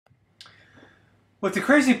With the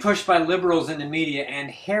crazy push by liberals in the media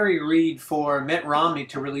and Harry Reid for Mitt Romney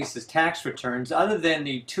to release his tax returns, other than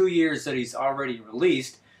the 2 years that he's already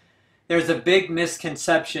released, there's a big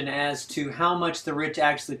misconception as to how much the rich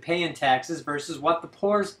actually pay in taxes versus what the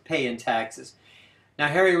poor pay in taxes. Now,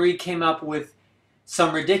 Harry Reid came up with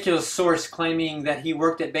some ridiculous source claiming that he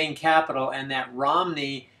worked at Bain Capital and that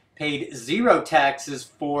Romney paid zero taxes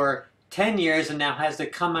for 10 years and now has to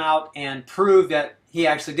come out and prove that he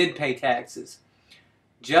actually did pay taxes.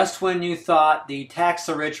 Just when you thought the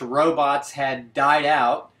tax-the-rich robots had died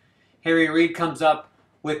out, Harry Reid comes up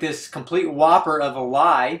with this complete whopper of a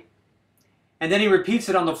lie, and then he repeats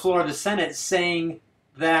it on the floor of the Senate saying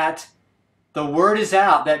that the word is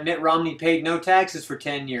out that Mitt Romney paid no taxes for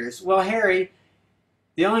 10 years. Well, Harry,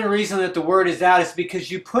 the only reason that the word is out is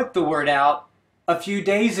because you put the word out a few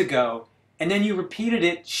days ago, and then you repeated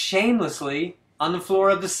it shamelessly on the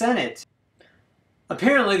floor of the Senate.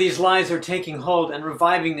 Apparently these lies are taking hold and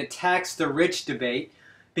reviving the tax the rich debate,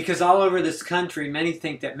 because all over this country many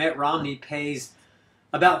think that Mitt Romney pays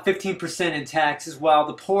about 15% in taxes, while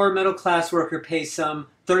the poor middle class worker pays some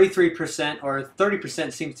 33%, or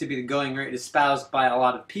 30% seems to be the going rate espoused by a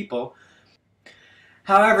lot of people.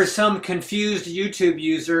 However, some confused YouTube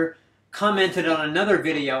user commented on another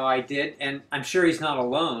video I did, and I'm sure he's not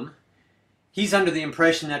alone. He's under the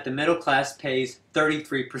impression that the middle class pays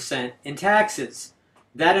 33% in taxes.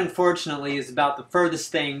 That, unfortunately, is about the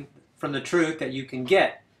furthest thing from the truth that you can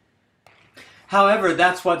get. However,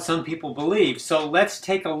 that's what some people believe. So let's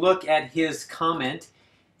take a look at his comment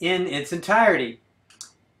in its entirety.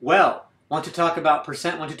 Well, want to talk about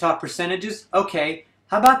want to talk percentages? Okay,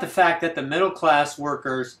 how about the fact that the middle class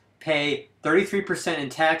workers pay 33% in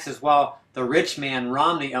taxes while the rich man,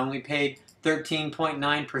 Romney, only paid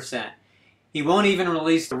 13.9%. He won't even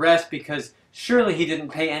release the rest because surely he didn't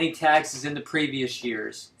pay any taxes in the previous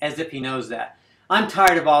years, as if he knows that. I'm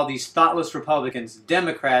tired of all these thoughtless Republicans,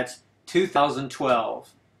 Democrats, 2012.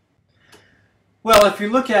 Well, if you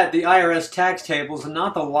look at the IRS tax tables and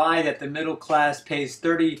not the lie that the middle class pays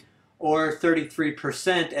 30 or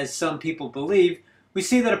 33% as some people believe, we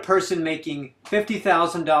see that a person making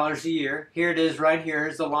 $50,000 a year, here it is right here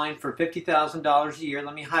is the line for $50,000 a year,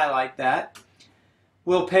 let me highlight that,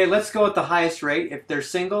 will pay, let's go with the highest rate, if they're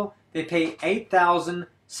single, they pay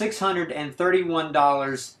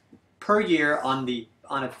 $8,631 per year on a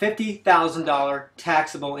 $50,000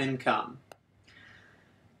 taxable income.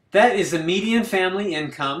 That is the median family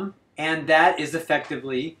income, and that is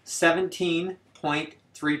effectively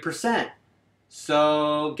 17.3%.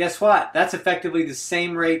 So guess what? That's effectively the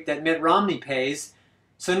same rate that Mitt Romney pays.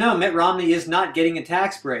 So no, Mitt Romney is not getting a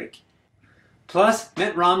tax break. Plus,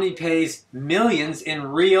 Mitt Romney pays millions in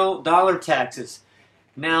real dollar taxes.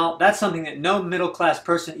 Now, that's something that no middle-class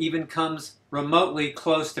person even comes remotely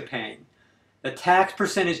close to paying. The tax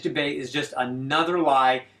percentage debate is just another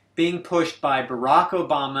lie being pushed by Barack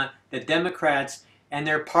Obama, the Democrats, and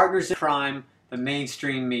their partners in crime, the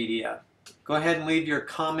mainstream media. Go ahead and leave your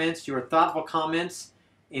comments, your thoughtful comments,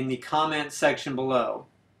 in the comment section below.